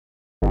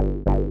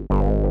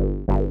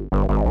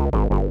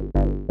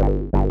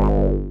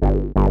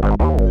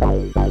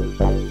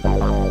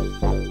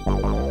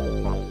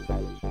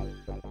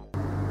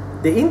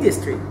the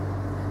industry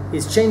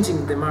is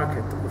changing the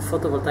market of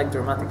photovoltaic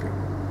dramatically.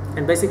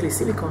 And basically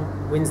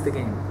silicon wins the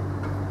game.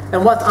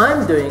 And what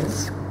I'm doing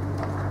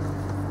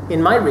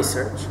in my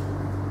research,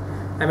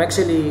 I'm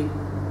actually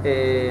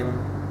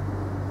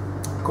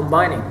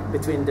combining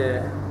between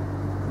the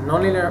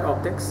nonlinear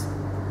optics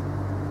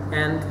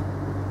and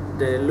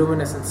the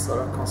luminescent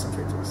solar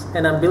concentrators.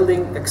 And I'm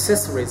building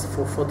accessories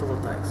for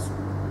photovoltaics.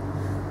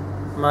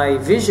 My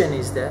vision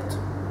is that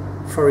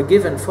for a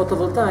given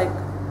photovoltaic,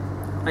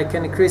 I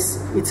can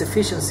increase its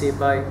efficiency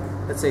by,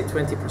 let's say,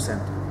 20%.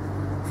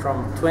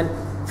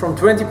 From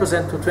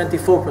 20% to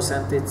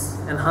 24%, it's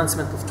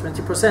enhancement of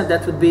 20%.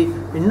 That would be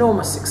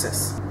enormous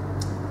success.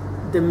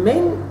 The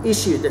main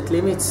issue that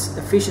limits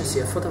efficiency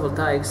of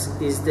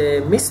photovoltaics is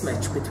the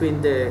mismatch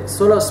between the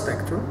solar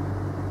spectrum,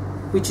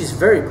 which is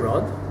very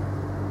broad,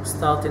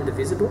 start in the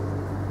visible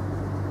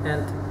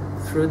and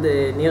through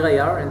the near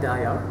IR and the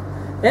IR,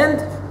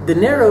 and the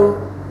narrow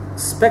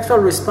spectral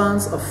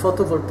response of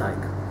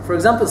photovoltaic. For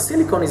example,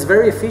 silicon is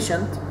very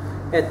efficient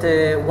at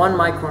a 1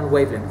 micron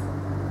wavelength.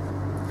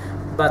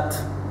 But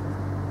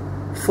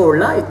for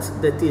light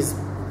that is,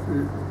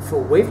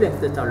 for wavelengths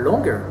that are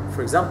longer,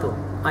 for example,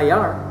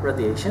 IR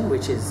radiation,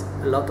 which is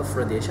a lot of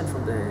radiation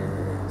from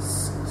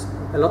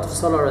a lot of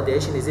solar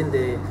radiation is in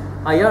the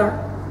IR,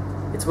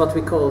 it's what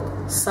we call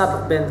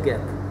sub-band gap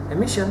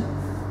emission,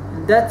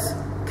 that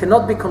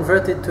cannot be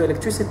converted to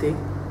electricity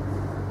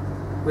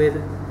with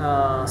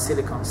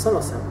silicon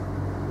solar cell.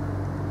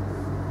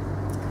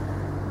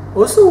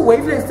 Also,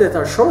 wavelengths that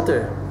are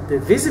shorter, the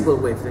visible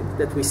wavelength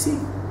that we see,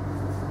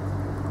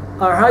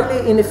 are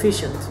highly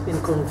inefficient in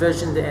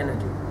converting the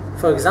energy.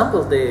 For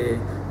example, the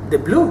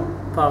blue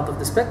part of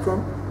the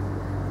spectrum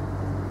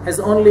has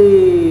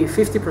only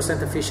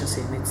 50%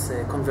 efficiency in its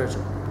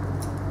conversion.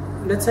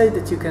 Let's say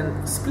that you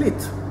can split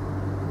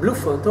blue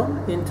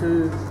photon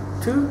into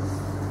 2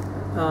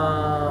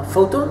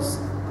 photons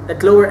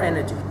at lower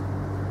energy,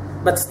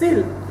 but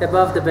still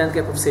above the band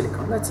gap of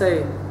silicon. Let's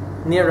say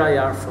near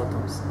IR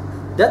photons.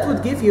 That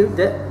would give you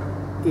that,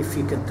 if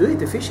you can do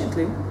it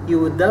efficiently, you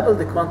would double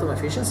the quantum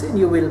efficiency and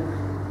you will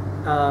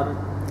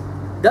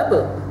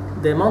double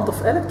the amount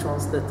of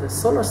electrons that the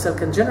solar cell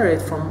can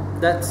generate from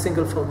that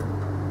single photon.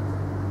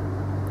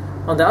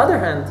 On the other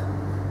hand,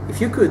 if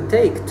you could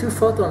take 2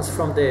 photons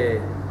from the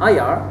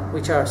IR,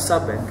 which are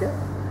sub-band gap,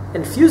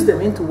 and fuse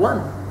them into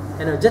one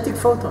energetic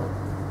photon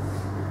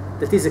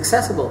that is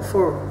accessible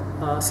for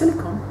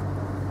silicon,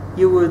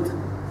 you would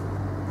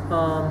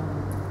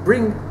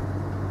bring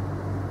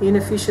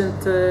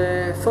inefficient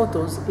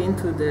photons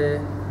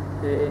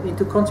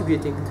into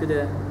contributing to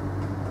the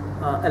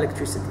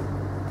electricity.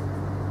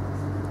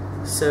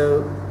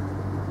 So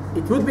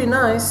it would be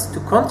nice to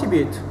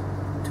contribute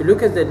to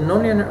look at the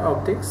nonlinear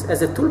optics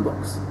as a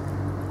toolbox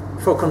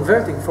for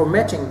converting, for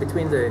matching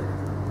between the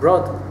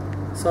broad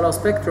solar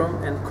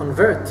spectrum and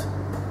convert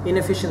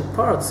inefficient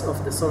parts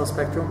of the solar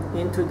spectrum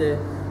into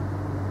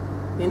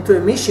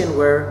emission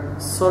where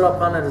solar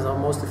panels are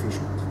most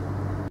efficient.